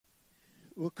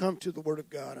we'll come to the Word of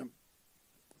God. I'm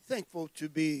thankful to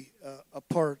be a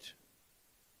part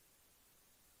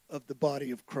of the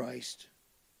body of Christ,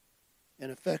 an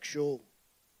effectual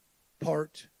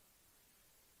part,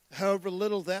 however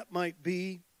little that might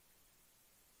be.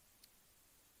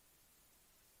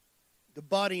 The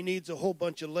body needs a whole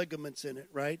bunch of ligaments in it,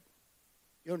 right?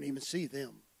 You don't even see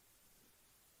them.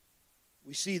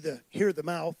 We hear the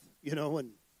mouth,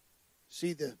 and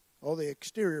see all the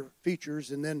exterior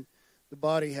features, and then the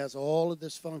body has all of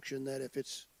this function that if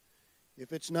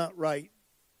it's not right,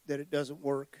 that it doesn't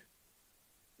work.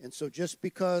 And so just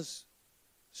because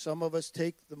some of us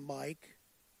take the mic,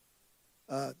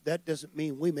 that doesn't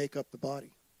mean we make up the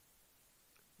body.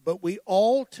 But we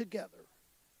all together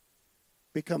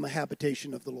become a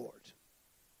habitation of the Lord.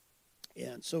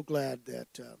 And so glad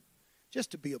that just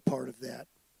to be a part of that.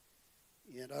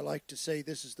 And I like to say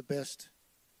this is the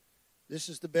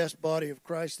best body of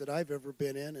Christ that I've ever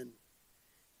been in,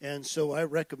 and so I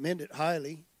recommend it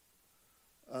highly.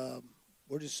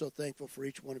 We're just so thankful for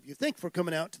each one of you. Thank you for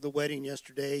coming out to the wedding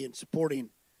yesterday and supporting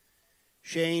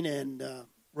Shane and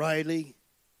Riley.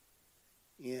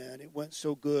 And it went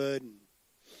so good. And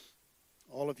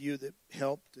all of you that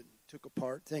helped and took a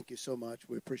part, thank you so much.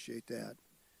 We appreciate that.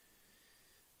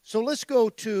 So let's go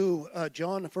to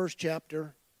John, the first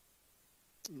chapter.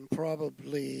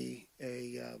 Probably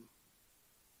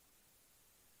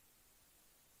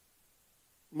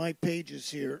my pages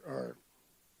here are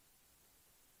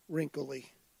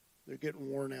wrinkly. They're getting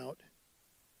worn out.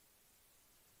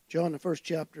 John, the first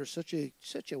chapter, such a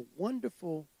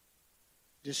wonderful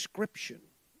description.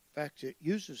 In fact, it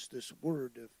uses this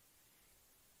word of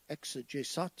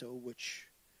exegesato, which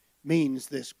means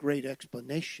this great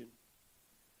explanation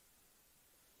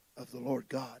of the Lord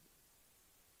God.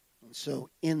 And so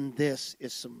in this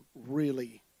is some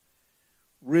really,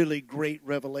 really great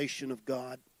revelation of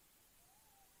God.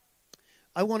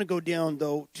 I want to go down,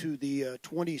 though, to the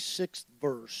 26th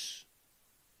verse.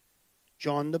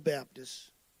 John the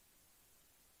Baptist.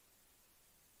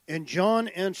 And John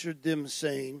answered them,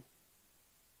 saying,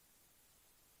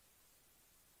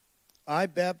 I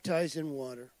baptize in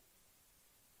water,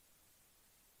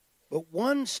 but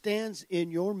one stands in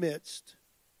your midst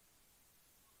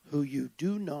who you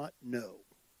do not know.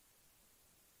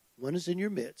 One is in your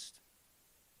midst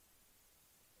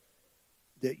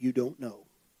that you don't know.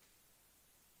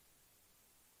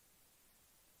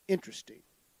 Interesting.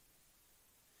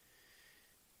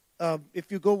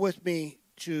 If you go with me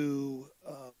to,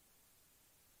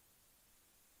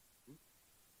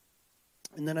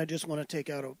 and then I just want to take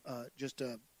out just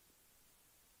a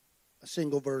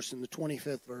single verse in the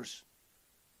 25th verse.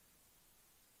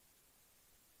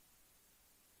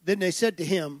 Then they said to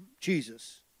him,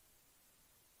 Jesus,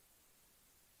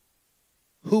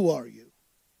 who are you?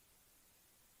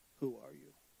 Who are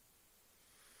you?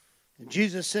 And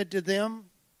Jesus said to them,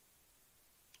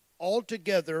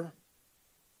 altogether,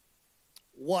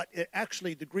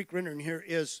 actually the Greek rendering here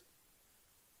is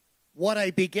what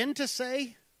I begin to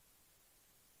say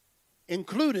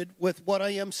included with what I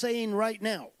am saying right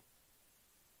now.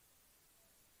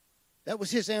 That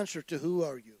was his answer to who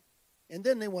are you? And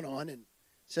then they went on and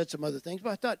said some other things, but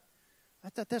I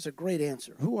thought that's a great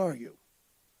answer. Who are you?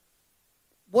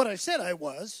 What I said I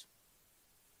was,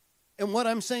 and what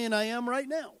I'm saying I am right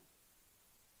now.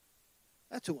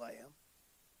 That's who I am.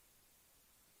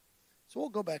 So we'll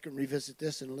go back and revisit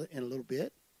this in a little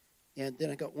bit. And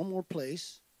then I got one more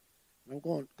place. And I'm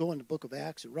going to the book of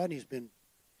Acts. And Rodney's been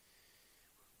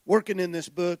working in this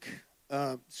book,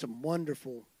 some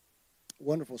wonderful,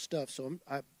 wonderful stuff. So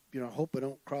I hope I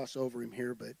don't cross over him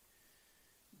here,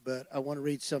 but I want to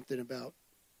read something about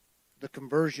the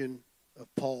conversion of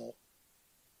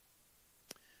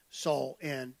Saul,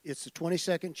 and it's the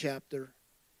 22nd chapter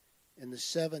and the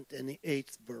 7th and the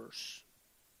 8th verse.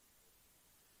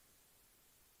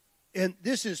 And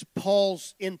this is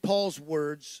Paul's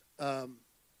words.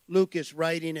 Luke is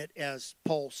writing it as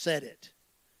Paul said it.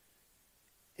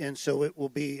 And so it will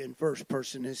be in first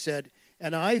person. It said,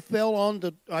 and I fell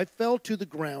to the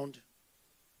ground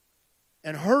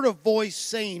and heard a voice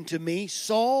saying to me,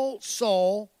 Saul,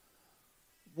 Saul,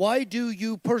 why do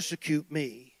you persecute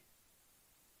me?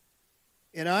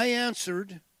 And I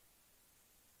answered,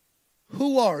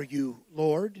 who are you,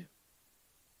 Lord?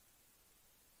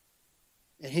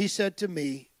 And he said to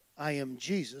me, I am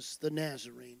Jesus the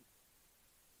Nazarene,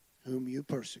 whom you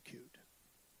persecute.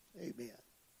 Amen.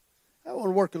 I want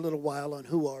to work a little while on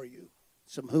who are you,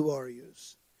 some who are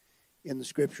yous in the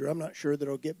Scripture. I'm not sure that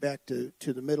I'll get back to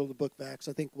the middle of the book of Acts.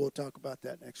 I think we'll talk about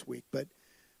that next week. But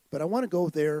I want to go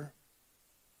there.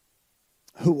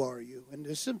 Who are you? And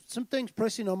there's some things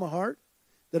pressing on my heart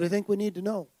that I think we need to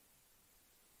know.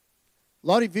 A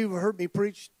lot of you have heard me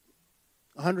preach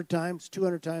 100 times,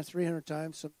 200 times, 300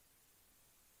 times, some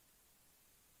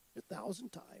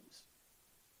 1,000 times.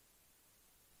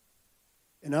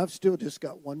 And I've still just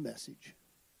got one message.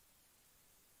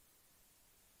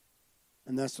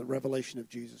 And that's the revelation of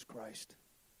Jesus Christ.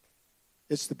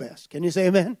 It's the best. Can you say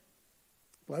amen?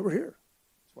 That's why we're here.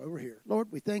 That's why we're here.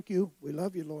 Lord, we thank you. We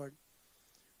love you, Lord.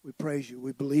 We praise you.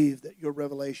 We believe that your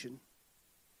revelation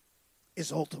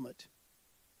is ultimate.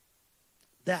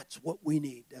 That's what we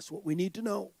need. That's what we need to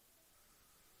know.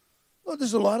 Well,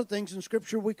 there's a lot of things in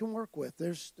Scripture we can work with.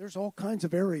 There's all kinds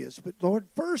of areas. But, Lord,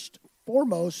 first,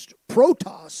 foremost,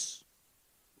 protos,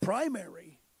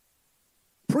 primary,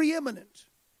 preeminent,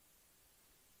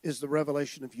 is the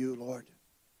revelation of you, Lord.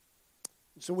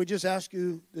 So we just ask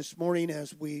you this morning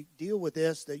as we deal with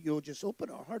this that you'll just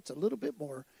open our hearts a little bit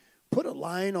more. Put a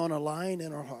line on a line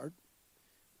in our heart.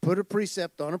 Put a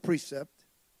precept on a precept.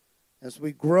 As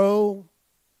we grow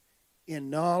in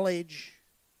knowledge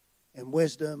and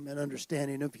wisdom and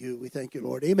understanding of you, we thank you,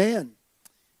 Lord. Amen.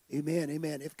 Amen.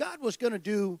 Amen. If God was going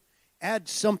to add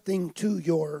something to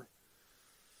your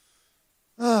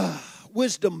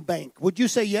wisdom bank, would you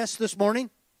say yes this morning?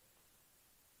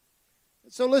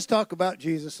 So let's talk about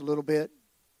Jesus a little bit.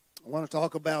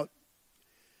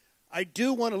 I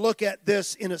do want to look at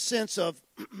this in a sense of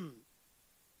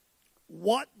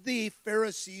what the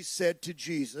Pharisees said to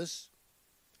Jesus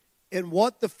and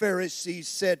what the Pharisees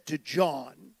said to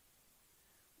John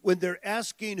when they're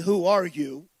asking, who are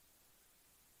you?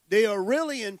 They are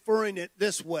really inferring it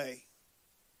this way.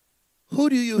 Who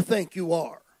do you think you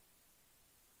are?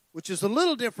 Which is a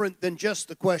little different than just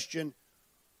the question,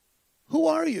 who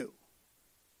are you?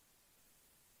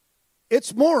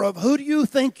 It's more of, who do you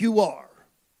think you are?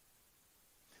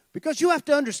 Because you have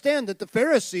to understand that the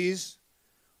Pharisees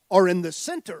are in the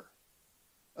center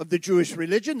of the Jewish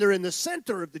religion. They're in the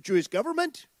center of the Jewish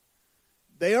government.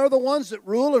 They are the ones that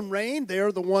rule and reign. They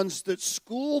are the ones that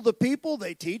school the people.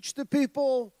 They teach the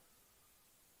people.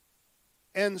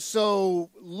 And so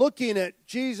looking at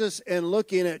Jesus and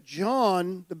looking at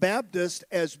John the Baptist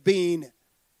as being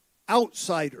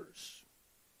outsiders.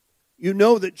 You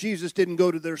know that Jesus didn't go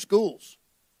to their schools.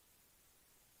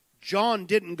 John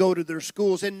didn't go to their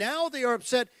schools. And now they are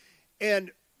upset. And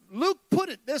Luke put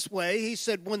it this way. He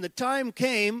said, when the time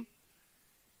came,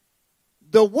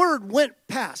 the word went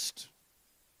past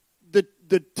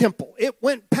the temple. It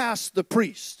went past the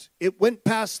priest. It went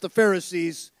past the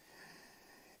Pharisees.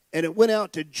 And it went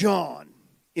out to John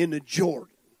in the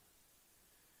Jordan.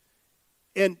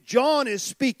 And John is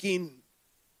speaking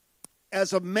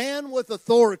as a man with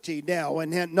authority now.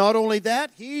 And not only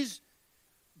that, he's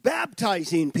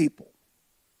baptizing people.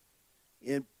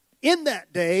 And in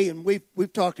that day, and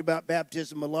we've talked about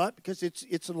baptism a lot because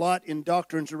it's a lot in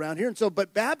doctrines around here. And so,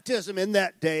 but baptism in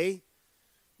that day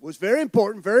was very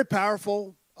important, very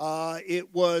powerful.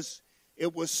 It was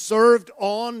served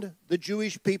on the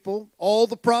Jewish people. All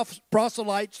the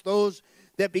proselytes, those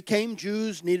that became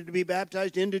Jews, needed to be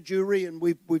baptized into Jewry, and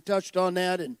we've touched on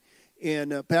that.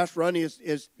 And Pastor Ronnie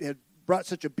has brought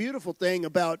such a beautiful thing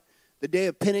about the day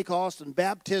of Pentecost and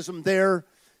baptism there,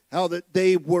 how that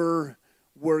they were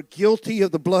guilty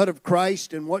of the blood of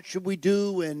Christ, and what should we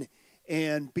do,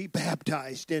 and be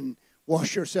baptized and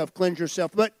wash yourself, cleanse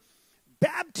yourself. But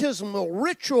baptism, well,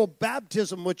 ritual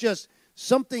baptism was just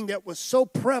something that was so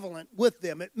prevalent with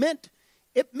them. It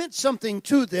meant something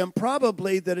to them,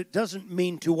 probably, that it doesn't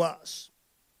mean to us.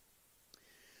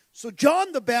 So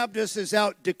John the Baptist is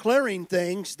out declaring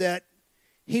things that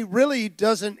he really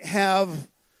doesn't have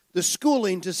the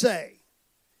schooling to say.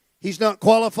 He's not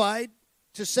qualified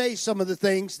to say some of the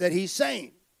things that he's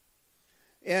saying.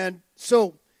 And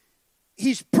so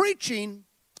he's preaching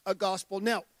a gospel.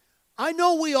 Now, I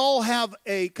know we all have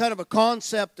a kind of a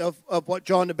concept of what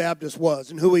John the Baptist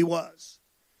was and who he was.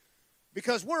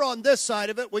 Because we're on this side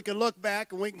of it, we can look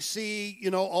back and we can see,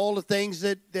 all the things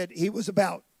that he was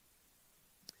about.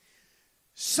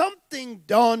 Something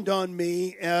dawned on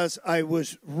me as I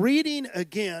was reading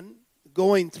again,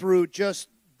 going through just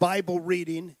Bible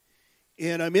reading,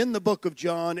 and I'm in the book of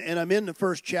John, and I'm in the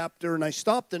first chapter, and I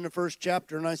stopped in the first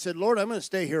chapter, and I said, Lord, I'm going to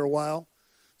stay here a while.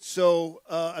 So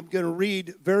I'm going to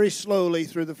read very slowly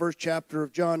through the first chapter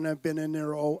of John. I've been in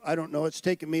there, I don't know, it's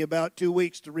taken me about 2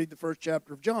 weeks to read the first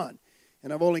chapter of John.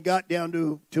 And I've only got down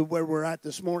to where we're at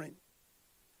this morning.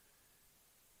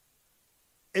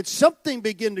 And something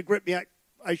began to grip me.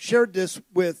 I shared this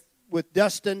with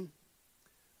Dustin.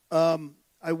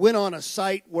 I went on a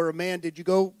site where a man, did you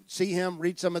go see him,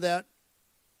 read some of that?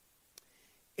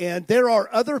 And there are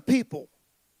other people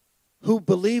who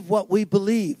believe what we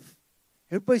believe.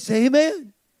 Everybody say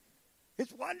amen.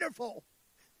 It's wonderful.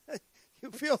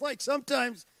 You feel like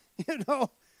sometimes,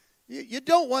 you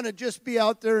don't want to just be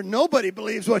out there and nobody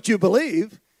believes what you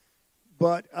believe.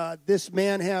 But this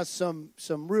man has some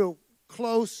real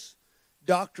close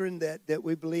doctrine that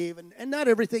we believe. And not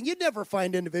everything. You never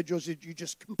find individuals that you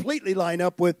just completely line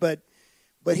up with. But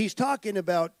he's talking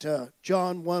about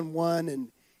John 1:1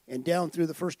 and down through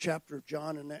the first chapter of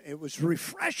John. And it was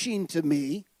refreshing to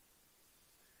me.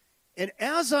 And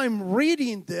as I'm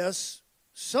reading this,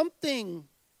 something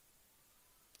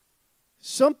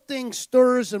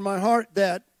stirs in my heart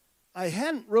that I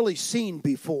hadn't really seen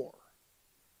before.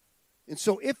 And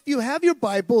so if you have your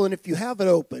Bible and if you have it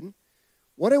open,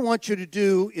 what I want you to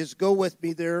do is go with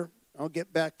me there. I'll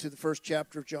get back to the first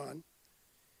chapter of John.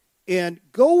 And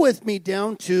go with me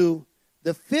down to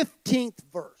the 15th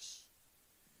verse.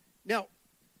 Now,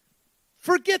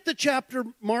 forget the chapter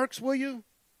marks, will you?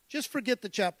 Just forget the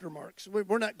chapter marks.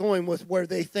 We're not going with where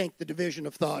they think the division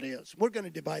of thought is. We're going to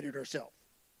divide it ourselves.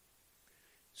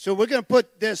 So we're going to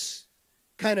put this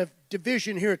kind of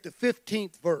division here at the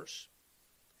 15th verse.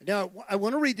 Now, I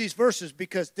want to read these verses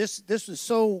because this is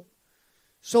so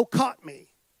caught me.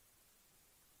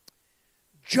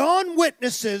 John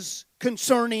witnesses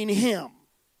concerning him.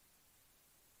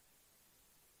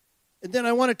 And then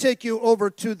I want to take you over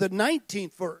to the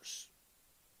 19th verse.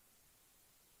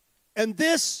 And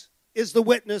this is the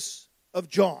witness of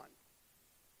John.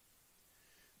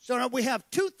 So now we have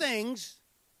two things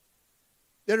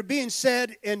that are being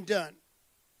said and done.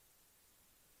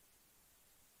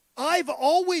 I've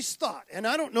always thought, and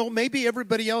I don't know, maybe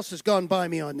everybody else has gone by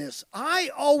me on this. I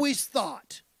always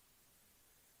thought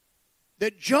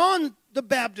that John the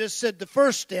Baptist said the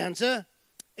first stanza,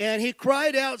 and he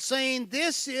cried out saying,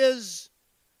 this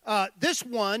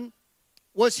one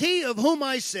was he of whom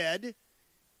I said,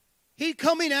 he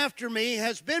coming after me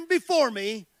has been before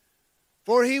me,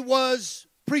 for he was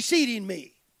preceding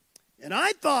me. And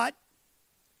I thought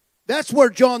that's where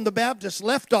John the Baptist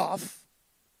left off,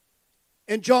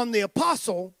 and John the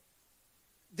Apostle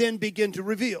then began to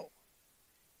reveal.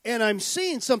 And I'm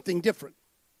seeing something different.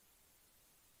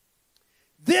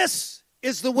 This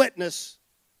is the witness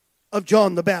of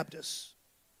John the Baptist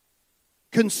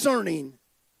concerning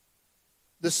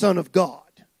the Son of God.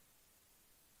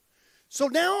 So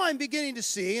now I'm beginning to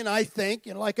see, and I think,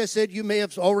 and like I said, you may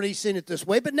have already seen it this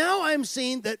way, but now I'm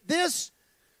seeing that this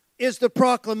is the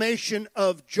proclamation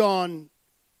of John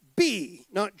B,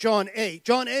 not John A.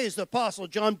 John A is the apostle.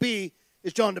 John B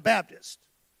is John the Baptist.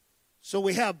 So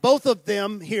we have both of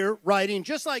them here writing,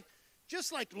 just like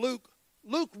Luke.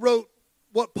 Luke wrote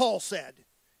what Paul said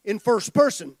in first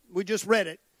person. We just read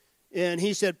it. And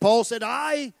he said, Paul said,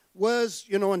 I was,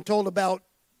 and told about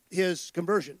his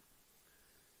conversion.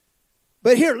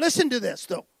 But here, listen to this,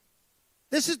 though.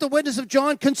 This is the witness of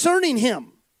John concerning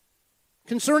him.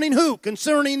 Concerning who?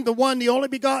 Concerning the one, the only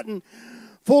begotten,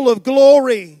 full of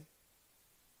glory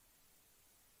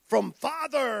from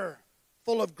Father,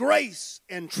 full of grace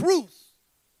and truth.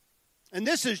 And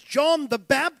this is John the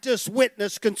Baptist's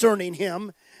witness concerning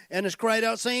him, and has cried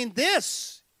out saying,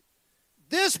 this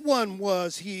one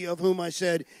was he of whom I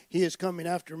said, he is coming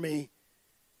after me.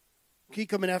 He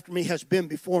coming after me has been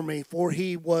before me, for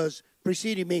he was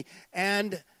preceding me,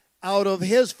 and out of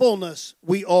his fullness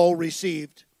we all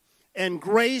received. And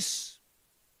grace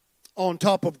on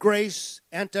top of grace,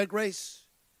 anti-grace.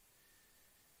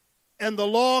 And the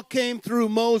law came through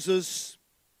Moses,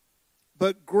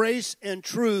 but grace and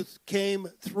truth came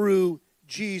through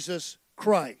Jesus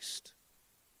Christ.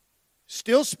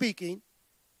 Still speaking,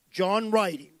 John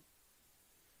writing.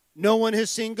 No one has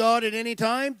seen God at any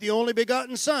time. The only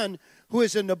begotten Son, who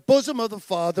is in the bosom of the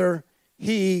Father,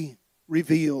 he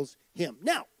reveals him.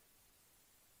 Now,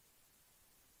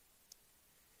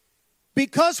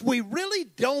 because we really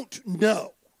don't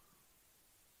know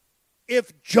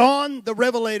if John the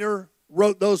Revelator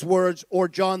wrote those words or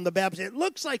John the Baptist. It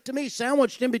looks like to me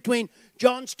sandwiched in between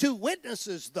John's two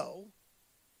witnesses, though.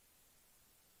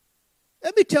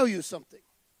 Let me tell you something.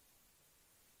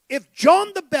 If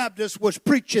John the Baptist was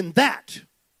preaching that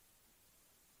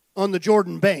on the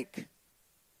Jordan bank,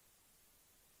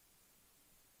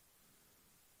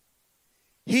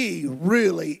 he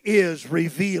really is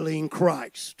revealing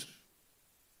Christ.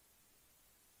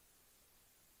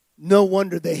 No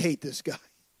wonder they hate this guy.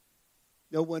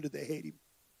 No wonder they hate him.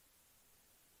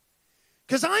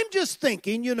 Because I'm just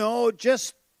thinking,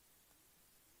 just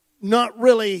not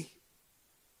really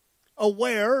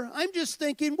aware. I'm just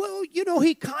thinking, well,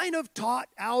 he kind of taught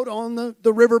out on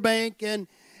the riverbank and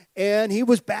he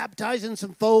was baptizing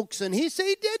some folks. And he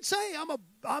did say, I'm a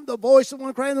I'm the voice of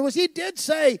one crying in the wilderness. He did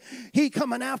say, he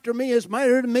coming after me is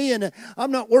mightier than me, and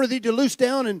I'm not worthy to loose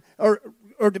down or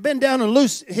to bend down and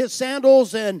loose his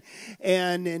sandals. And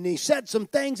he said some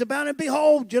things about it.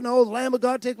 Behold, the Lamb of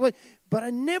God takes away. But I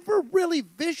never really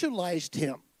visualized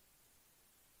him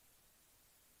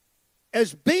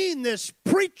as being this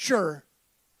preacher,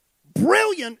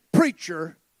 brilliant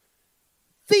preacher,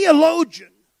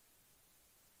 theologian.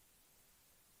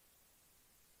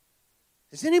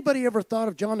 Has anybody ever thought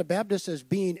of John the Baptist as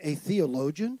being a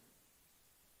theologian?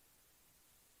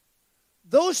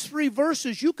 Those 3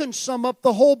 verses, you can sum up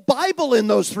the whole Bible in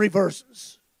those 3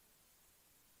 verses.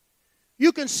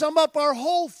 You can sum up our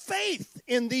whole faith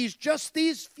in just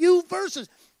these few verses.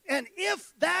 And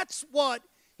if that's what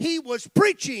he was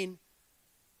preaching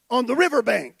on the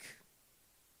riverbank,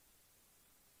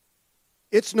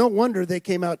 it's no wonder they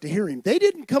came out to hear him. They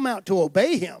didn't come out to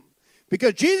obey him.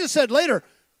 Because Jesus said later,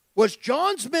 was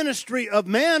John's ministry of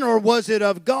man or was it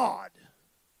of God?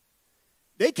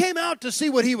 They came out to see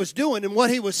what he was doing and what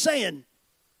he was saying,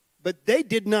 but they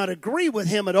did not agree with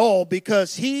him at all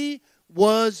because he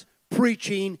was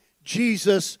preaching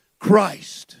Jesus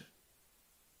Christ.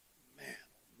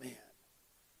 Man.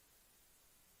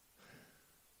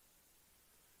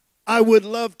 I would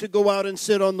love to go out and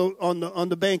sit on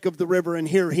the bank of the river and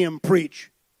hear him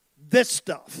preach this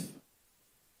stuff.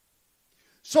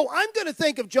 So I'm going to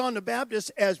think of John the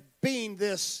Baptist as being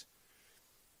this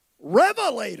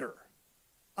revelator.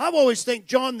 I've always think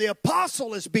John the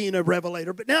Apostle as being a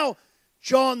revelator, but now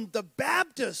John the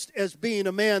Baptist as being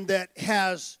a man that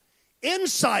has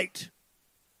insight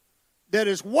that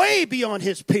is way beyond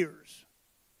his peers.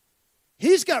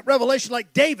 He's got revelation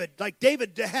like David. Like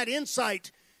David had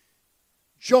insight.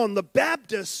 John the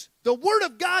Baptist, the Word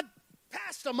of God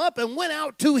passed him up and went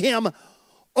out to him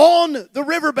on the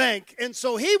riverbank. And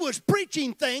so he was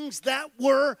preaching things that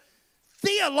were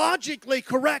theologically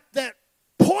correct, that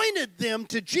pointed them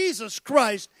to Jesus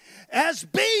Christ as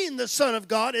being the Son of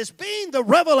God, as being the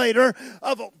revelator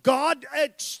of God,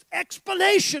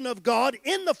 explanation of God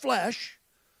in the flesh.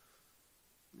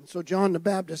 And so John the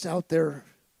Baptist out there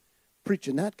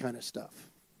preaching that kind of stuff.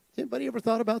 Anybody ever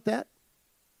thought about that?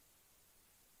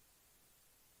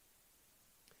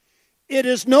 It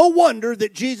is no wonder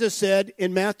that Jesus said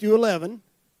in Matthew 11,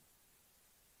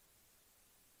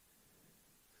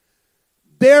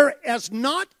 there has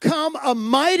not come a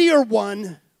mightier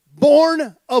one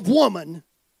born of woman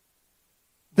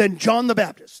than John the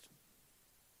Baptist.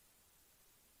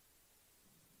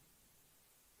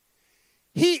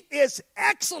 He is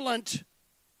excellent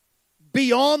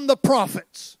beyond the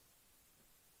prophets.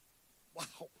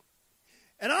 Wow.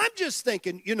 And I'm just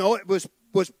thinking, it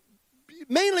was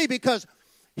mainly because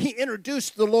he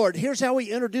introduced the Lord. Here's how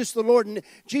he introduced the Lord. And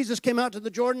Jesus came out to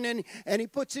the Jordan and he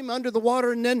puts him under the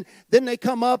water. And then they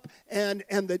come up and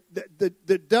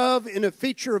the dove in a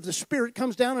feature of the Spirit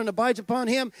comes down and abides upon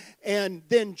him. And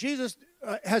then Jesus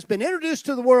has been introduced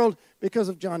to the world because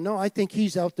of John. No, I think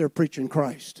he's out there preaching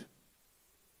Christ.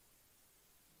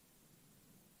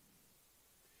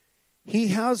 He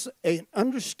has an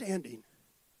understanding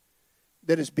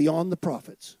that is beyond the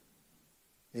prophets.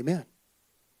 Amen.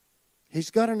 He's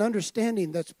got an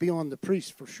understanding that's beyond the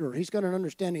priest for sure. He's got an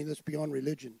understanding that's beyond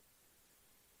religion.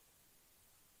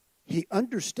 He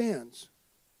understands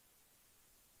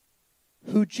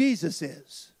who Jesus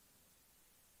is.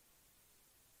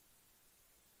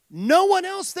 No one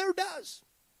else there does.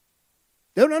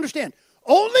 They don't understand.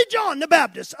 Only John the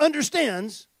Baptist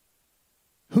understands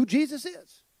who Jesus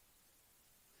is.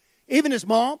 Even his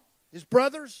mom, his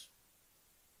brothers,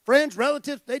 friends,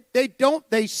 relatives,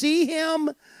 they see him,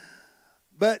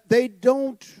 but they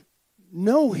don't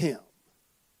know him.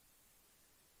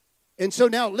 And so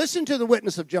now listen to the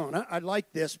witness of John. I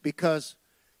like this because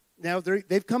now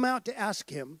they've come out to ask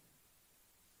him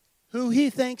who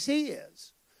he thinks he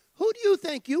is. Who do you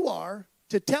think you are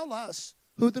to tell us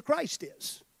who the Christ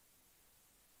is?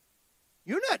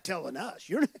 You're not telling us.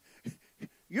 You're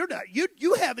not.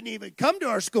 You haven't even come to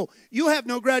our school. You have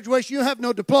no graduation. You have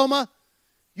no diploma.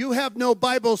 You have no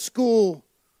Bible school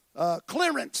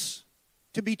clearance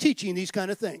to be teaching these kind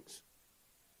of things.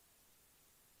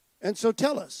 And so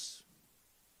tell us.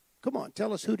 Come on,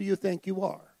 tell us, who do you think you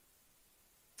are?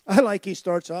 I like he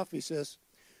starts off, he says,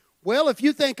 well, if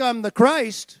you think I'm the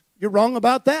Christ, you're wrong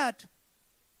about that.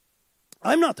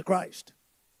 I'm not the Christ.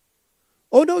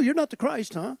 Oh, no, you're not the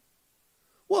Christ, huh?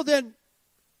 Well, then,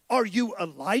 are you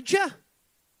Elijah?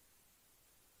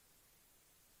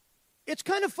 It's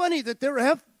kind of funny that there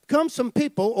have come some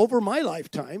people over my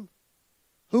lifetime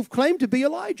who've claimed to be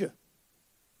Elijah.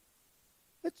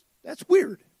 That's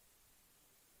weird.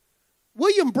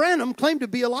 William Branham claimed to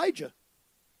be Elijah.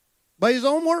 by his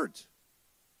own words.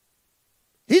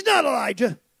 He's not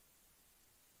Elijah.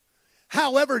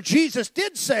 However, Jesus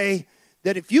did say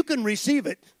that if you can receive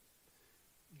it,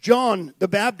 John the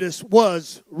Baptist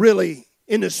was really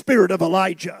in the spirit of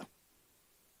Elijah.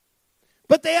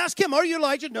 But they asked him, are you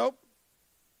Elijah? Nope.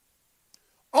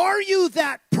 Are you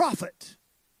that prophet?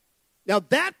 Now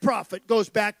that prophet goes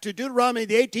back to Deuteronomy,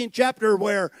 the 18th chapter,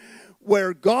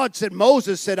 where God said,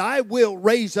 Moses said, I will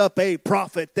raise up a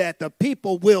prophet that the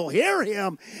people will hear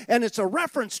him. And it's a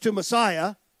reference to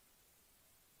Messiah.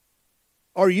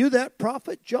 Are you that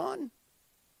prophet, John?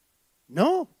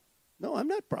 No, I'm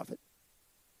not prophet.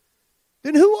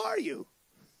 Then who are you?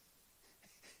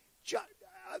 John,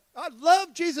 I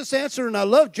love Jesus' answer and I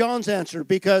love John's answer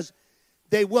because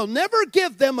they will never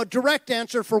give them a direct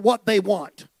answer for what they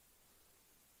want.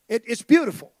 It's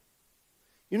beautiful.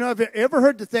 You know, have you ever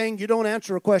heard the thing, you don't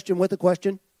answer a question with a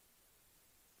question?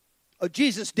 Oh,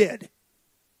 Jesus did.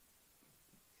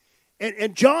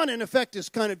 And John, in effect, is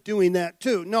kind of doing that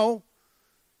too. No,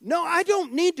 I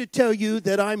don't need to tell you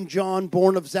that I'm John,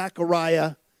 born of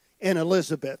Zechariah and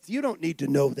Elizabeth. You don't need to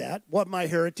know that, what my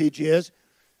heritage is.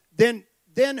 Then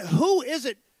who is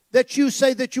it that you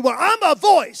say that you are? I'm a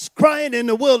voice crying in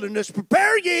the wilderness,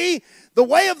 prepare ye the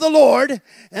way of the Lord,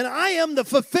 and I am the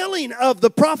fulfilling of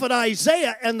the prophet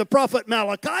Isaiah and the prophet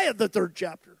Malachi, the 3rd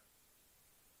chapter.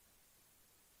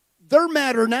 They're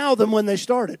madder now than when they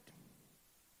started.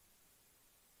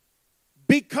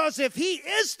 Because if he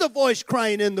is the voice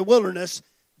crying in the wilderness,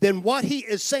 then what he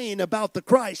is saying about the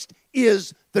Christ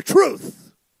is the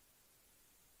truth.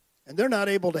 And they're not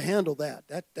able to handle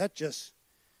that. That just...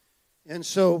 And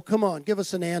so, come on, give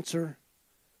us an answer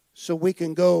so we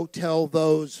can go tell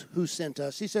those who sent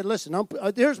us. He said, listen,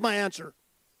 here's my answer.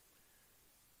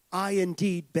 I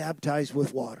indeed baptize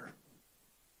with water.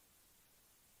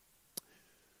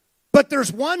 But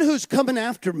there's one who's coming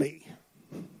after me.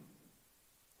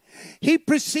 He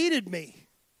preceded me,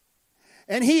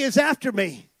 and he is after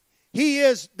me. He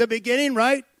is the beginning,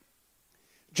 right?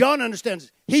 John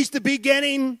understands. He's the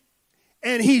beginning,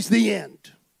 and he's the end.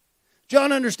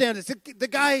 John understands it. The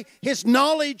guy, his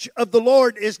knowledge of the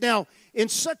Lord is now in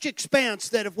such expanse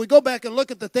that if we go back and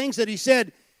look at the things that he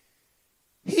said,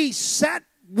 he sat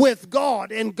with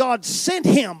God and God sent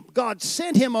him. God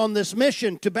sent him on this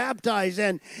mission to baptize.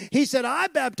 And he said, I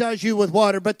baptize you with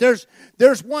water, but there's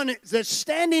one that's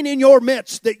standing in your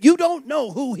midst that you don't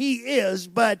know who he is,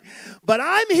 but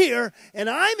I'm here and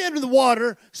I'm in the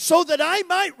water so that I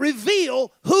might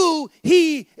reveal who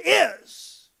he is.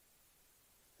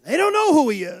 They don't know who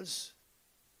he is.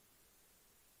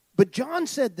 But John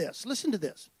said this. Listen to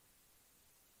this.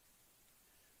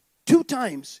 2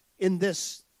 times in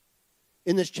this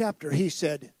chapter, he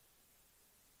said,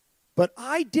 but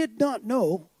I did not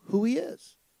know who he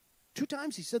is. 2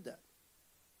 times he said that.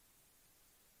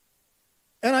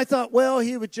 And I thought, well,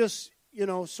 he was just,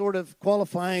 sort of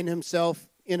qualifying himself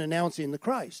in announcing the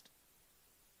Christ.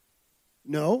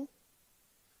 No.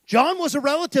 John was a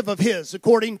relative of his,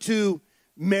 according to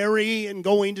Mary and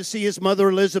going to see his mother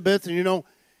Elizabeth,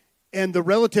 and the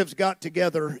relatives got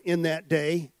together in that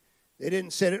day. They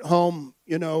didn't sit at home,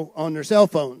 on their cell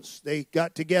phones. They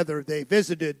got together, they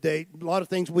visited, a lot of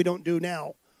things we don't do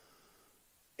now.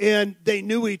 And they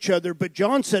knew each other, but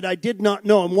John said, I did not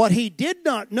know. And what he did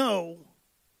not know,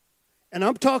 and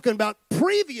I'm talking about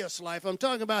previous life, I'm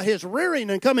talking about his rearing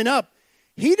and coming up,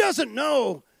 he doesn't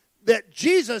know that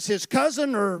Jesus, his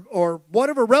cousin or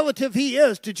whatever relative he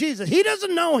is to Jesus, he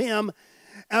doesn't know him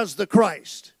as the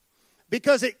Christ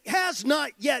because it has not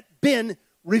yet been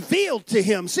revealed to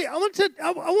him. See, I want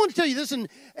to tell you this, and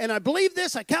I believe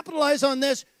this, I capitalize on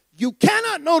this. You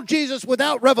cannot know Jesus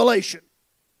without revelation.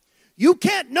 You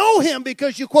can't know him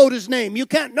because you quote his name. You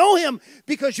can't know him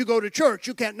because you go to church.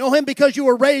 You can't know him because you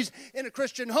were raised in a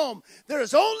Christian home. There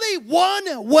is only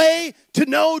one way to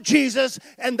know Jesus,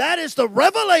 and that is the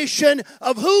revelation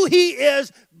of who he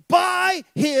is by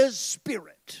his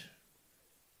Spirit.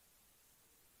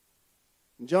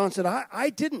 And John said, I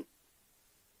didn't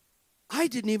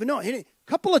even know. A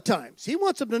couple of times. He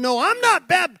wants them to know, I'm not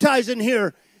baptizing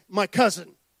here, my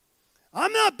cousin.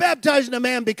 I'm not baptizing a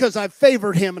man because I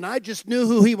favored him and I just knew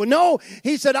who he was. No,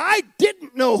 he said, I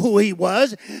didn't know who he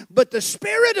was, but the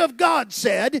Spirit of God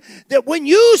said that when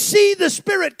you see the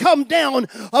Spirit come down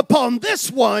upon this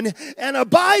one and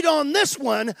abide on this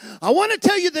one, I want to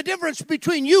tell you the difference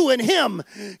between you and him.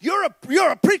 You're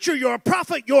a preacher, you're a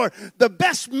prophet, you're the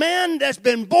best man that's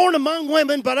been born among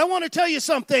women, but I want to tell you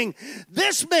something.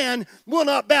 This man will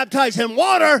not baptize in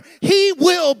water. He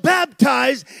will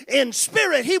baptize in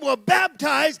Spirit. He will baptize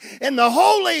in the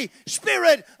Holy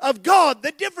Spirit of God.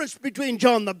 The difference between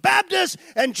John the Baptist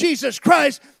and Jesus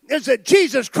Christ is that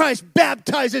Jesus Christ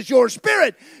baptizes your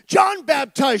spirit. John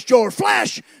baptized your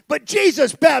flesh, but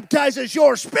Jesus baptizes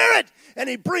your spirit. And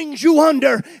he brings you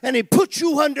under, and he puts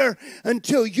you under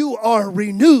until you are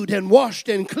renewed and washed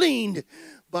and cleaned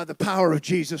by the power of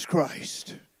Jesus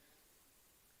Christ.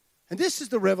 And this is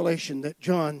the revelation that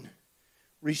John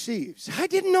receives. I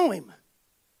didn't know him,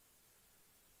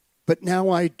 but now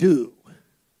I do.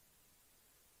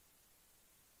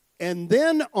 And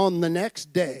then on the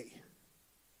next day,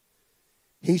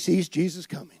 he sees Jesus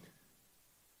coming.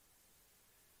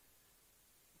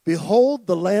 Behold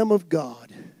the Lamb of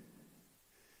God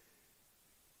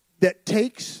that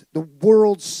takes the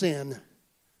world's sin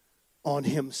on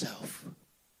himself.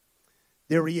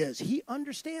 There he is. He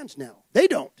understands now. They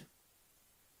don't.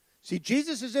 See,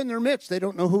 Jesus is in their midst. They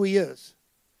don't know who he is.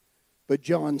 But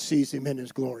John sees him in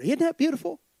his glory. Isn't that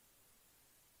beautiful?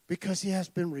 Because he has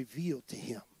been revealed to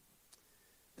him.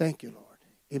 Thank you, Lord.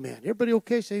 Amen. Everybody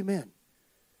okay? Say amen.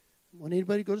 I don't want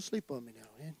anybody to go to sleep on me now.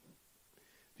 Man.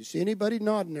 If you see anybody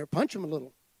nodding there, punch them a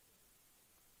little.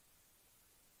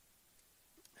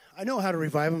 I know how to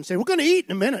revive them. Say, we're going to eat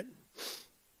in a minute.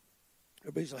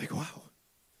 Everybody's like, wow.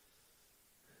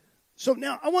 So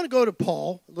now I want to go to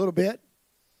Paul a little bit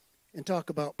and talk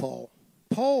about Paul.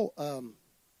 Paul,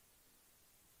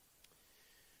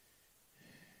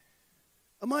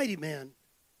 a mighty man,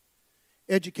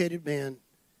 educated man.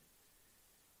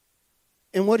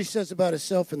 And what he says about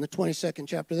himself in the 22nd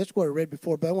chapter, that's what I read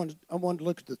before, but I wanted to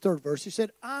look at the third verse. He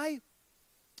said, I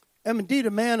am indeed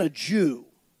a man, a Jew,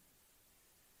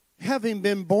 having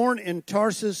been born in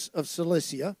Tarsus of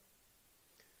Cilicia.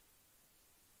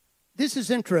 This is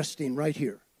interesting right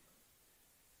here.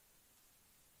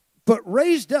 But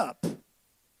raised up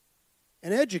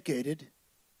and educated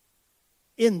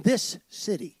in this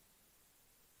city.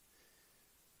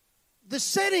 The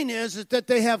setting is that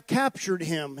they have captured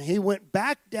him. He went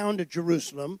back down to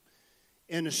Jerusalem,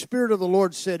 and the Spirit of the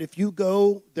Lord said, if you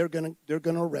go, they're going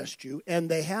to arrest you. And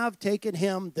they have taken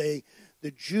him. The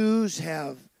Jews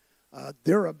have,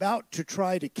 they're about to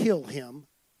try to kill him.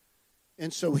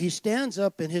 And so he stands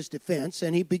up in his defense,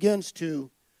 and he begins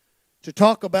to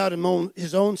talk about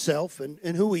his own self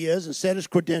and who he is and set his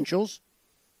credentials.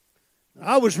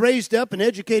 I was raised up and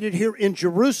educated here in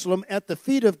Jerusalem at the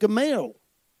feet of Gamaliel,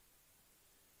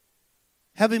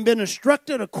 having been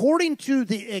instructed according to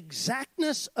the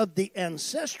exactness of the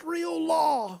ancestral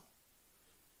law,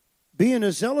 being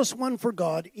a zealous one for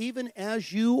God, even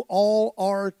as you all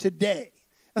are today.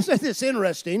 I said this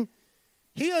interesting.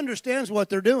 He understands what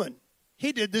they're doing.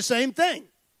 He did the same thing.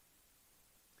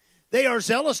 They are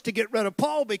zealous to get rid of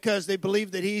Paul because they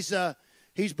believe that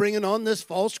he's bringing on this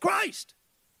false Christ.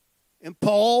 And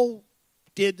Paul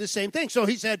did the same thing. So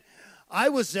he said, I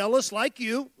was zealous like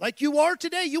you are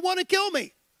today. You want to kill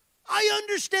me. I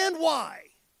understand why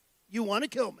you want to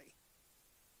kill me.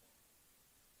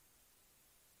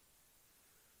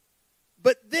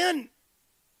 But then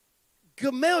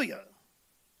Gamaliel,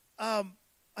 I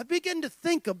began to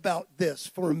think about this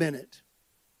for a minute.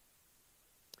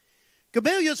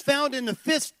 Gamaliel is found in the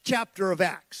 5th chapter of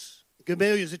Acts.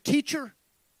 Gamaliel is a teacher.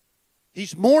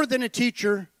 He's more than a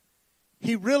teacher.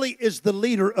 He really is the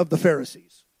leader of the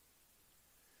Pharisees.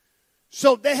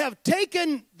 So they have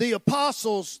taken the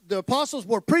apostles. The apostles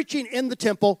were preaching in the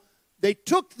temple. They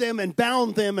took them and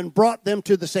bound them and brought them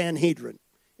to the Sanhedrin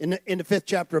in the 5th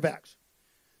chapter of Acts.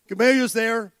 Gamaliel's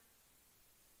there.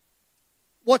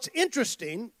 What's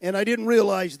interesting, and I didn't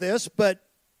realize this, but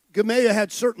Gamaliel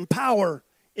had certain power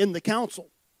in the council.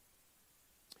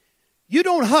 You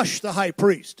don't hush the high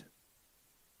priest.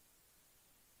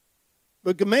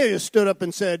 But Gamaliel stood up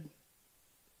and said,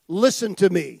 listen to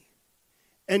me.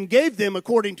 And gave them,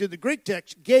 according to the Greek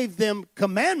text, gave them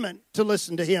commandment to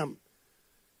listen to him.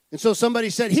 And so somebody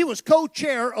said he was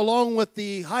co-chair along with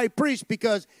the high priest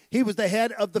because he was the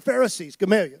head of the Pharisees,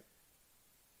 Gamaliel.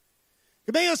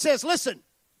 Gamaliel says, listen,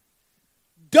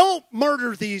 don't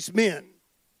murder these men.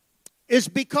 It's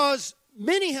because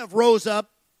many have rose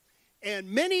up and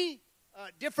many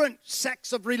different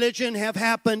sects of religion have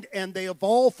happened and they have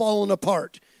all fallen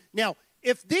apart. Now,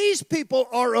 if these people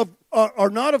are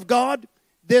not of God,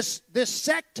 this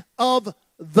sect of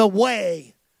the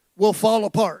way will fall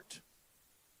apart.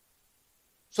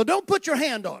 So don't put your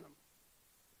hand on them.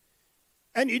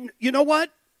 And you know what?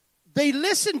 They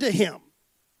listened to him,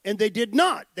 and they did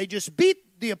not. They just beat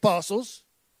the apostles,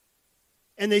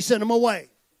 and they sent them away.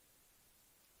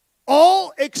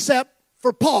 All except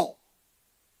for Paul.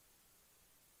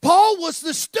 Paul was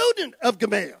the student of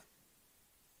Gamaliel.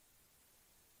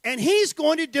 And he's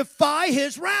going to defy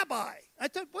his rabbi. I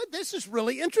thought, well, this is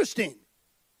really interesting.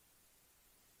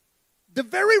 the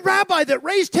very rabbi that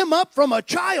raised him up from a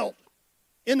child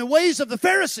in the ways of the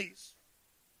Pharisees,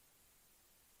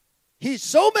 he's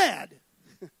so mad.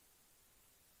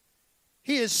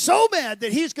 He is so mad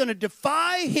that he's going to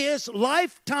defy his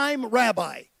lifetime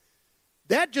rabbi.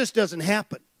 That just doesn't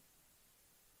happen.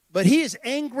 But he is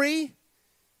angry,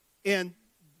 and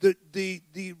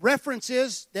the reference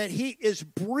is that he is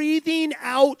breathing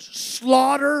out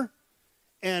slaughter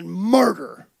and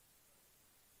murder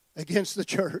against the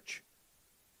church.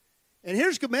 And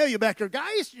here's Gamaliel back there.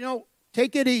 Guys,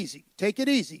 take it easy. Take it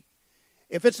easy.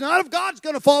 If it's not of God, it's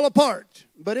going to fall apart.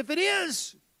 But if it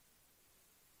is,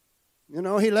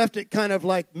 he left it kind of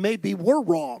like maybe we're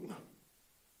wrong.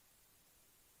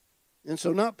 And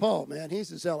so not Paul, man.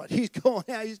 He's a zealot. He's going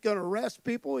out. He's going to arrest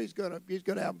people. He's going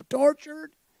to have them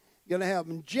tortured. He's going to have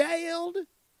them jailed.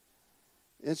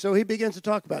 And so he begins to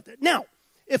talk about that. Now,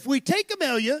 if we take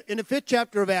Gamaliel in the 5th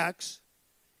chapter of Acts,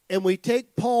 and we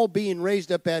take Paul being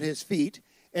raised up at his feet,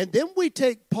 and then we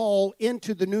take Paul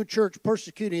into the new church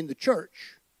persecuting the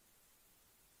church,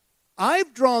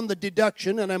 I've drawn the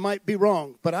deduction, and I might be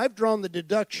wrong, but I've drawn the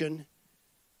deduction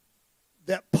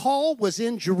that Paul was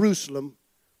in Jerusalem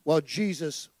while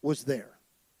Jesus was there.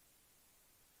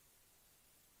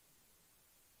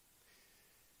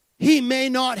 He may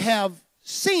not have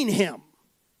seen him.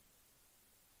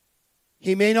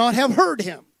 He may not have heard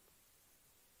him.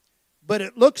 But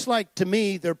it looks like to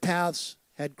me their paths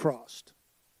had crossed.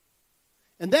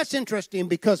 And that's interesting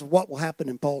because of what will happen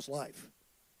in Paul's life.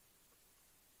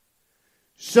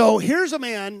 So here's a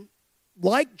man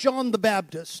like John the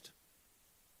Baptist.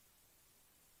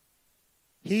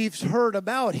 He's heard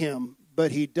about him,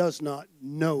 but he does not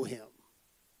know him.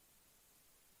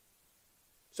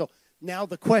 So now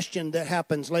the question that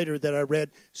happens later that I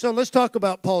read. So let's talk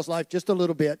about Paul's life just a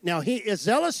little bit. Now he is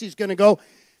zealous. He's going to go.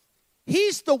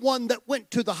 He's the one that went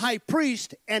to the high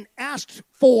priest and asked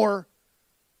for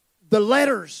the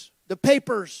letters, the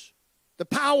papers, the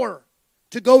power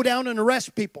to go down and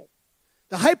arrest people.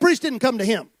 The high priest didn't come to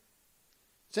him.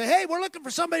 Say, hey, we're looking for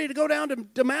somebody to go down to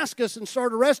Damascus and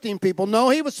start arresting people. No,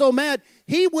 he was so mad,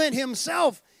 he went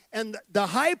himself, and the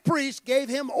high priest gave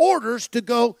him orders to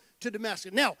go to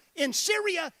Damascus. Now, in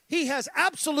Syria, he has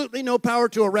absolutely no power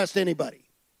to arrest anybody.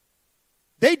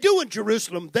 They do in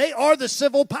Jerusalem. They are the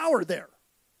civil power there.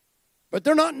 But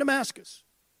they're not in Damascus.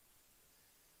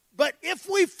 But if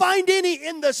we find any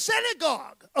in the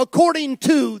synagogue, according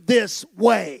to this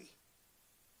way,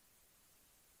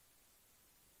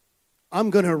 I'm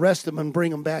going to arrest them and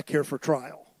bring them back here for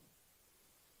trial.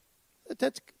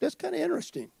 That's kind of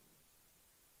interesting.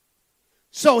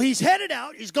 So he's headed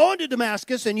out. He's going to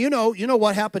Damascus, and you know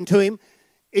what happened to him.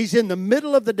 He's in the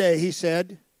middle of the day, he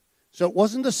said. So it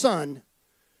wasn't the sun,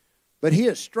 but he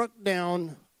is struck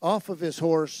down off of his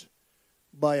horse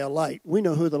by a light. We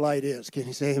know who the light is. Can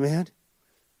you say amen?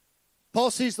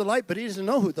 Paul sees the light, but he doesn't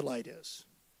know who the light is.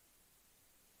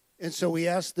 And so he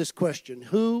asks this question,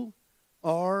 who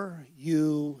are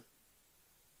you,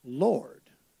 Lord?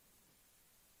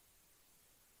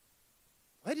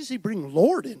 Why does he bring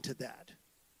Lord into that?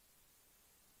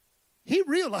 He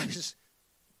realizes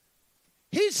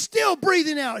he's still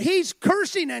breathing out. He's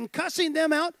cursing and cussing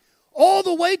them out all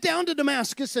the way down to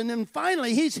Damascus. And then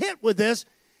finally he's hit with this.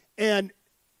 And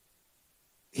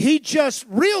he just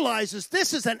realizes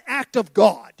this is an act of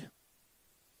God.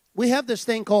 We have this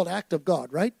thing called act of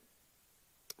God, right?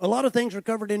 A lot of things are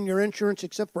covered in your insurance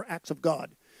except for acts of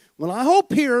God. Well, I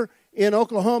hope here in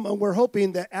Oklahoma, we're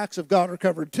hoping that acts of God are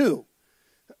covered too,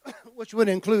 which would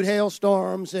include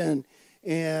hailstorms and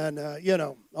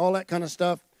all that kind of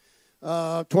stuff,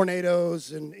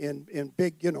 tornadoes and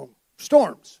big,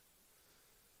 storms.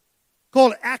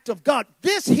 Called act of God.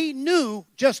 This he knew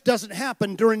just doesn't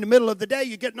happen during the middle of the day.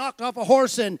 You get knocked off a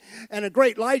horse and a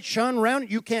great light shone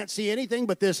around. You can't see anything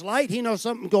but this light. He knows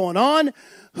something's going on.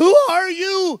 Who are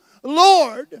you,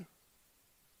 Lord?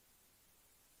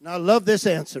 And I love this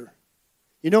answer.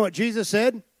 You know what Jesus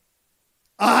said?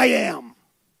 I am.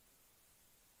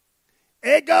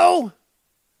 Ego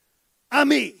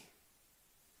eimi.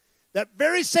 That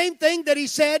very same thing that he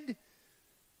said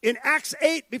in Acts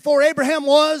 8 before Abraham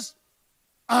was,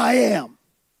 I am.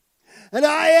 And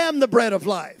I am the bread of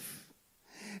life.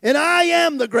 And I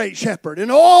am the great shepherd. And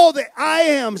all the I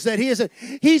ams that he is.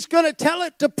 He's going to tell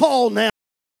it to Paul now.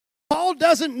 Paul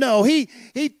doesn't know. He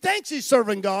thinks he's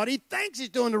serving God. He thinks he's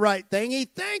doing the right thing. He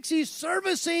thinks he's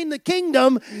servicing the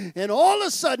kingdom. And all of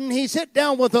a sudden he's hit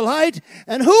down with the light.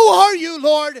 And who are you,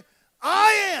 Lord?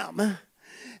 I am.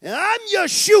 And I'm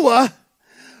Yeshua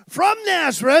from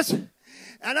Nazareth.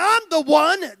 And I'm the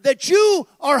one that you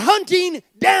are hunting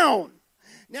down.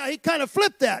 Now, he kind of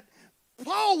flipped that.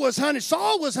 Saul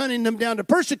was hunting them down to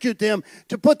persecute them,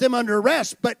 to put them under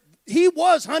arrest, but he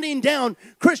was hunting down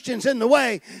Christians in the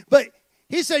way. But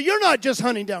he said, you're not just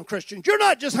hunting down Christians. You're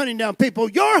not just hunting down people.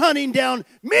 You're hunting down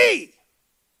me.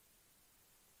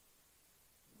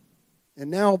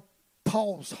 And now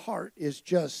Paul's heart is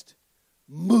just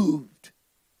moved.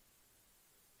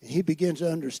 And he begins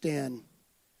to understand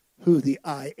who the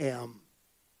I am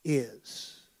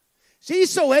is. See,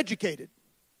 he's so educated.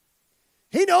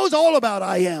 He knows all about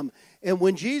I am. And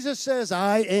when Jesus says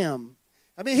I am,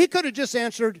 I mean, he could have just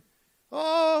answered,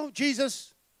 oh,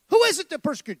 Jesus. Who is it that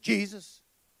persecutes? Jesus.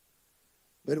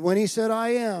 But when he said I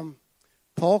am,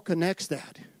 Paul connects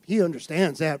that. He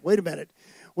understands that. Wait a minute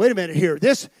here.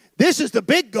 This is the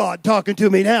big God talking to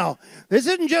me now. This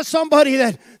isn't just somebody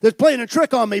that's playing a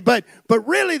trick on me, but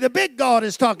really the big God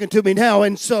is talking to me now.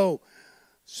 And so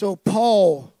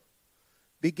Paul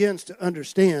begins to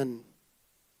understand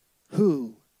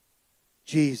who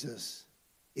Jesus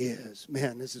is.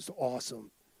 Man, this is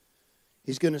awesome.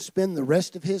 He's going to spend the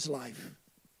rest of his life.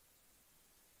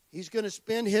 He's going to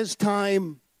spend his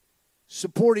time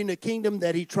supporting a kingdom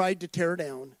that he tried to tear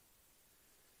down.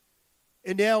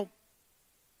 And now,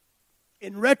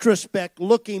 in retrospect,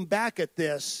 looking back at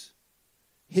this,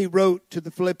 he wrote to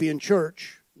the Philippian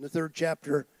church in the 3rd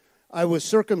chapter, I was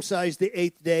circumcised the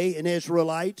 8th day, an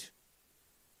Israelite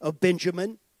of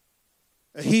Benjamin,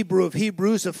 a Hebrew of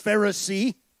Hebrews, a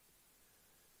Pharisee,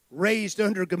 raised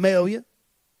under Gamaliel,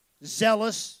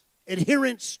 zealous,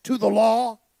 adherence to the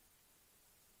law.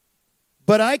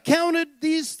 But I counted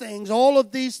these things, all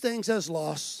of these things, as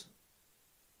loss,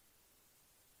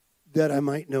 that I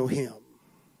might know him.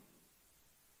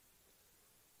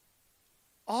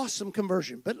 Awesome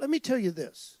conversion. But let me tell you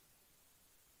this.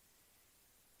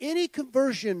 Any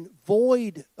conversion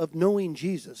void of knowing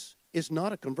Jesus is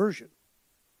not a conversion.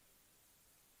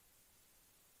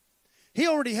 He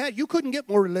already had, you couldn't get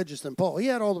more religious than Paul. He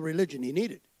had all the religion he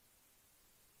needed.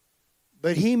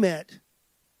 But he met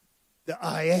the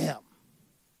I am.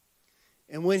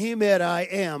 And when he met I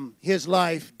am, his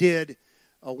life did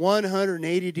a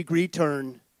 180-degree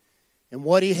turn. And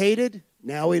what he hated,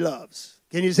 now he loves.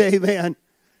 Can you say amen?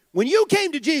 When you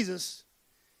came to Jesus,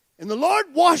 and the Lord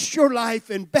washed your life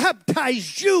and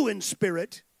baptized you in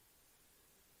spirit,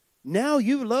 now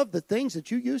you love the things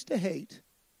that you used to hate.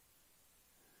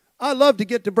 I love to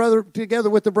get together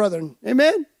with the brethren.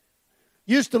 Amen?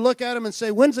 Used to look at them and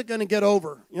say, when's it going to get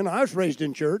over? You know, I was raised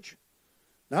in church.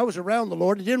 And I was around the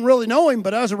Lord. I didn't really know him,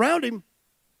 but I was around him.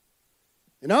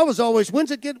 And I was always,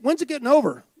 when's it getting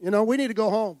over? You know, we need to go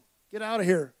home. Get out of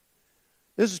here.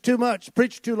 This is too much.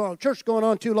 Preach too long. Church going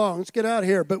on too long. Let's get out of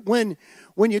here. But when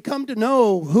you come to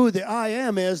know who the I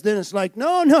am is, then it's like,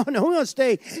 no. We want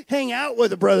to hang out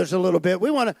with the brothers a little bit.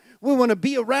 We want to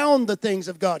be around the things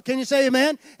of God. Can you say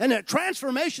amen? And that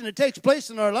transformation that takes place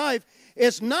in our life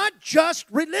is not just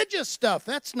religious stuff.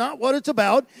 That's not what it's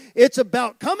about. It's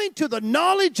about coming to the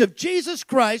knowledge of Jesus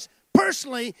Christ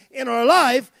personally in our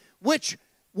life, which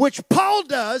Paul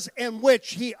does, and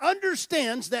which he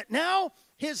understands that now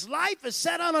his life is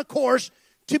set on a course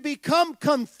to become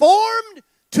conformed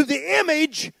to the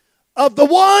image of the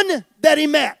one that he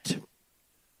met.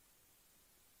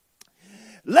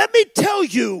 Let me tell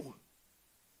you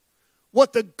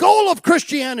what the goal of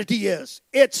Christianity is.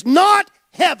 It's not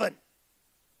heaven.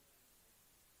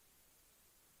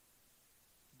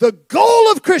 The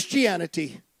goal of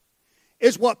Christianity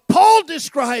is what Paul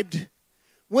described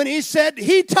when he said,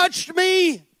 he touched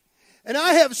me, and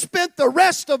I have spent the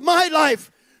rest of my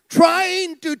life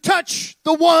trying to touch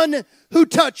the one who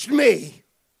touched me.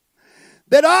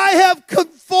 That I have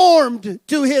conformed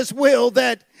to his will,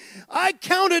 that I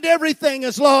counted everything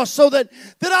as loss so that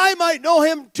I might know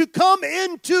him, to come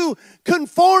into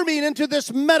conforming into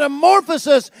this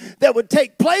metamorphosis that would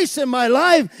take place in my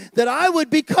life, that I would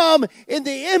become in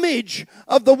the image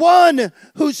of the one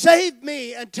who saved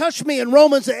me and touched me. In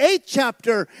Romans the 8th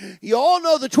chapter, you all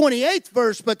know the 28th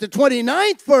verse, but the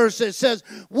 29th verse, it says,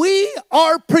 we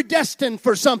are predestined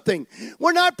for something.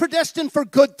 We're not predestined for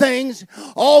good things.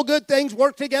 All good things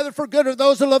work together for good of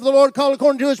those who love the Lord, called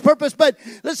according to his purpose. But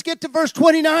let's get to verse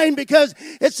 29, because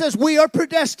it says we are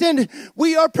predestined.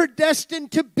 We are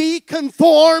predestined to be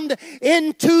conformed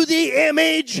into the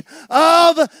image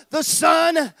of the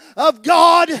Son of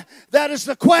God. That is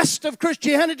the quest of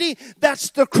Christianity.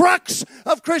 That's the crux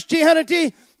of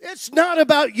Christianity. It's not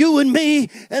about you and me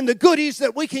and the goodies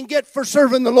that we can get for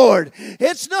serving the Lord.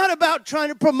 It's not about trying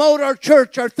to promote our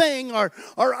church, our thing, our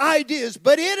ideas,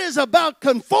 but it is about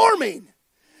conforming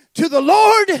to the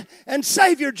Lord and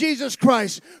Savior Jesus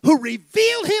Christ, who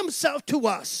revealed himself to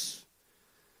us.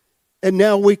 And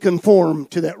now we conform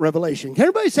to that revelation. Can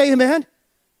everybody say amen?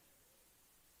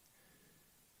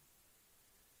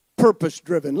 purpose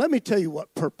driven. Let me tell you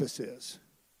what purpose is.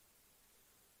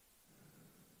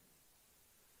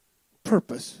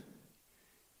 Purpose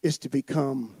is to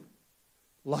become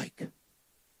like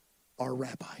our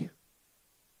rabbi.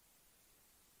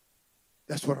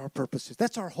 That's what our purpose is.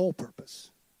 That's our whole purpose.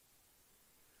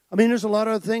 I mean, there's a lot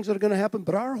of other things that are going to happen,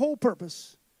 but our whole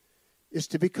purpose is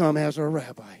to become as our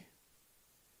rabbi.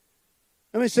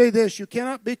 Let me say this. You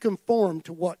cannot be conformed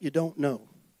to what you don't know.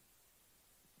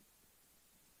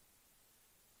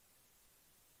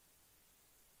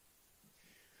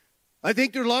 I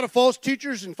think there are a lot of false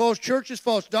teachers and false churches,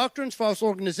 false doctrines, false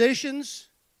organizations,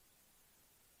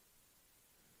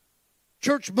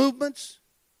 church movements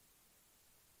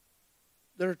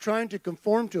that are trying to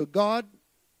conform to a God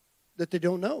that they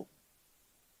don't know.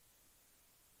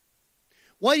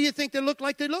 Why do you think they look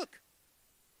like they look?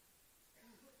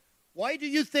 Why do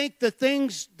you think the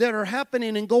things that are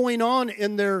happening and going on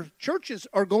in their churches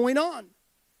are going on?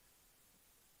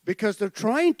 Because they're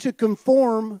trying to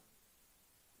conform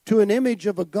to an image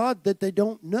of a God that they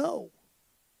don't know.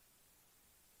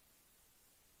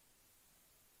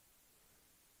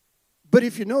 But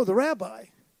if you know the rabbi,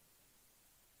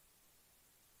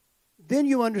 then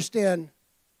you understand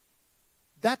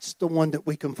that's the one that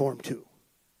we conform to.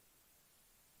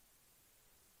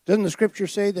 Doesn't the scripture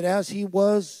say that as he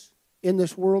was in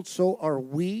this world, so are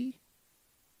we?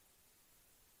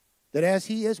 That as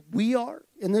he is, we are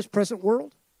in this present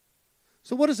world?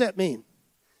 So what does that mean?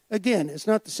 Again, it's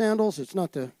not the sandals, it's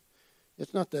not the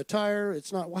attire,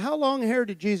 it's not, well, how long hair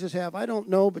did Jesus have? I don't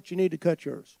know, but you need to cut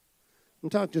yours. I'm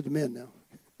talking to the men now.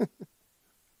 You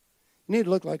need to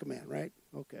look like a man, right?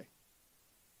 Okay.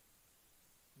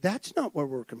 That's not where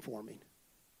we're conforming.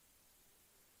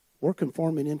 We're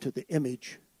conforming into the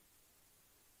image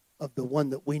of the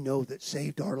one that we know that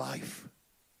saved our life.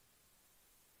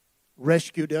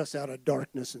 Rescued us out of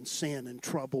darkness and sin and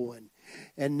trouble.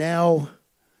 And now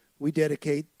we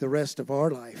dedicate the rest of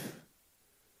our life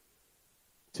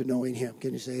to knowing him.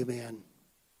 Can you say amen?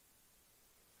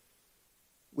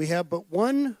 We have but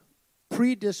one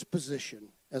predisposition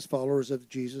as followers of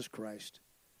Jesus Christ,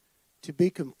 to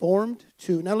be conformed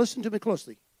to, now listen to me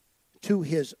closely, to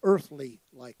his earthly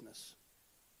likeness.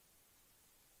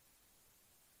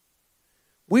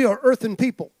 We are earthen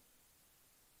people.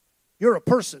 You're a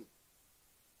person.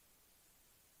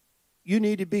 You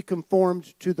need to be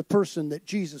conformed to the person that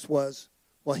Jesus was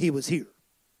while he was here.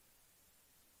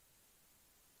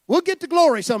 We'll get to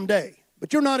glory someday,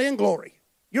 but you're not in glory.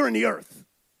 You're in the earth.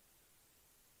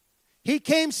 He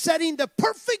came setting the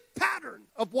perfect pattern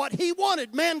of what he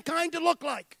wanted mankind to look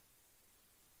like.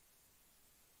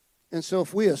 And so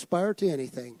if we aspire to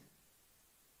anything,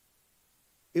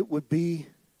 it would be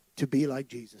to be like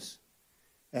Jesus,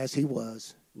 as he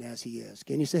was and as he is.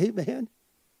 Can you say amen?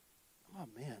 Oh,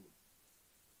 man.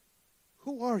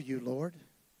 Who are you, Lord?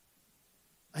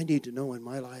 I need to know in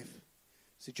my life.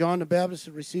 See, John the Baptist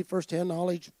had received firsthand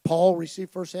knowledge. Paul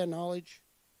received firsthand knowledge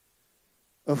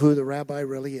of who the rabbi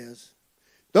really is.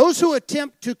 Those who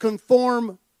attempt to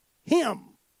conform him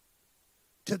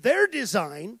to their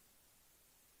design,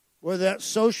 whether that's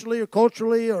socially or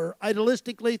culturally or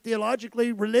idealistically,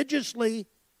 theologically, religiously,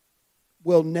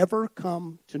 will never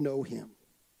come to know him.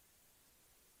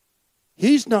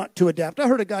 He's not to adapt. I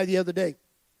heard a guy the other day.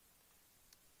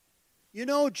 You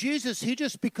know, Jesus, he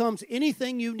just becomes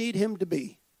anything you need him to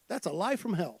be. That's a lie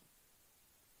from hell.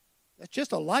 That's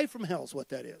just a lie from hell is what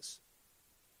that is.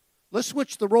 Let's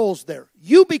switch the roles there.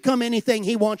 You become anything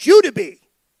he wants you to be.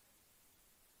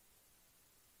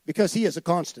 Because he is a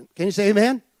constant. Can you say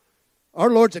amen? Our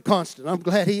Lord's a constant. I'm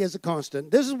glad he is a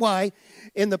constant. This is why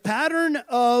in the pattern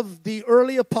of the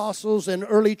early apostles and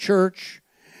early church,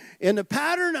 in the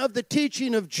pattern of the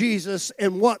teaching of Jesus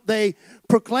and what they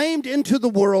proclaimed into the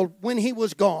world when he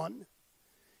was gone,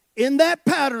 in that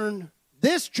pattern,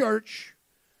 this church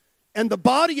and the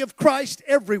body of Christ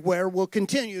everywhere will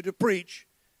continue to preach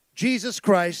Jesus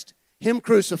Christ, him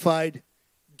crucified,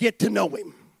 get to know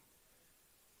him.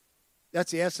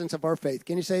 That's the essence of our faith.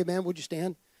 Can you say amen? Would you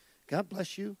stand? God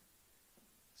bless you.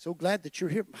 So glad that you're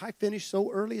here. I finished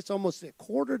so early. It's almost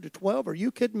 11:45. Are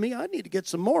you kidding me? I need to get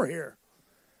some more here.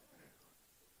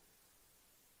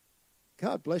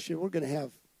 God bless you. We're going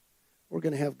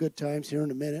to have good times here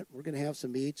in a minute. We're going to have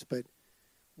some eats, but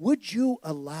would you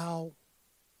allow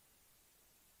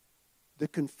the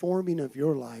conforming of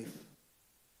your life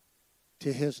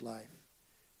to his life?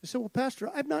 You say, well, Pastor,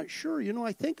 I'm not sure. You know,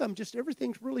 I think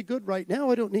everything's really good right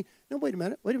now. I don't need, no, wait a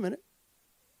minute.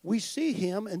 We see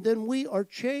him, and then we are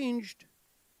changed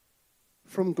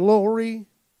from glory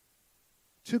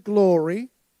to glory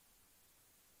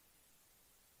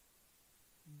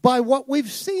by what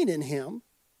we've seen in him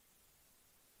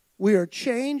We are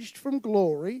changed from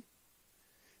glory.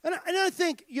 And I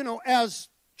think, as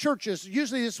churches,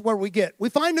 usually this is where we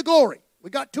find the glory.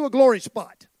 We got to a glory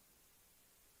spot.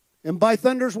 And by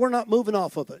thunders, we're not moving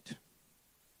off of it.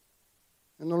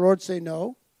 And the Lord say,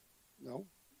 no,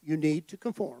 you need to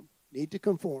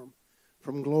conform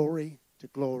from glory to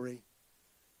glory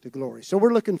to glory. So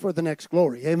we're looking for the next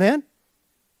glory. Amen?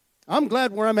 I'm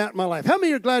glad where I'm at in my life. How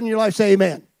many are glad in your life? Say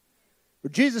amen.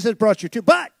 Where Jesus has brought you to.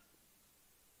 But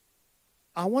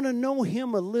I want to know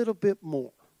him a little bit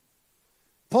more.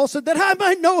 Paul said that I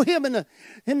might know him in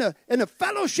the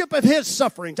fellowship of his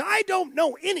sufferings. I don't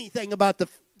know anything about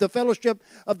the fellowship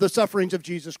of the sufferings of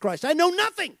Jesus Christ. I know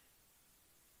nothing.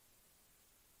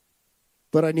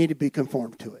 But I need to be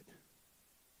conformed to it.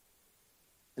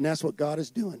 And that's what God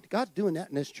is doing. God's doing that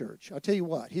in this church. I'll tell you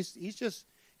what, He's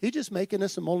just making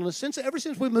us and molding us. Ever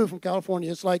since we moved from California,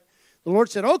 it's like the Lord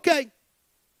said, okay,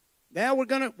 now we're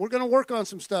gonna work on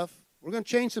some stuff. We're gonna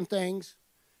change some things,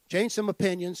 change some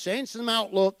opinions, change some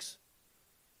outlooks,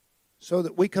 so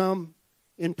that we come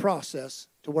in process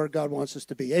to where God wants us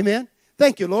to be. Amen.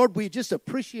 Thank you, Lord. We just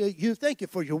appreciate you. Thank you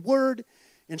for your word,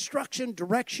 instruction,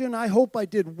 direction. I hope I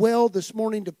did well this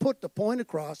morning to put the point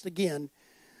across again.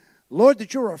 Lord,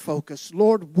 that you're our focus.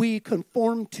 Lord, we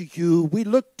conform to you. We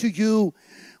look to you.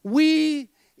 We,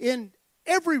 in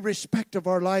every respect of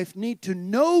our life, need to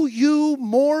know you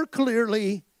more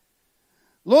clearly.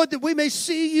 Lord, that we may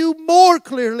see you more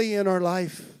clearly in our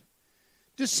life.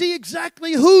 To see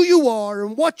exactly who you are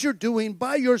and what you're doing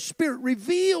by your Spirit.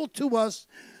 Reveal to us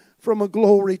from a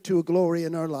glory to a glory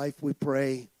in our life, we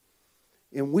pray.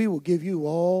 And we will give you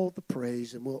all the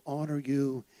praise and we'll honor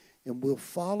you. And we'll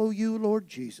follow you, Lord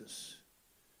Jesus.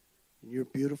 In your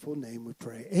beautiful name we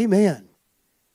pray. Amen.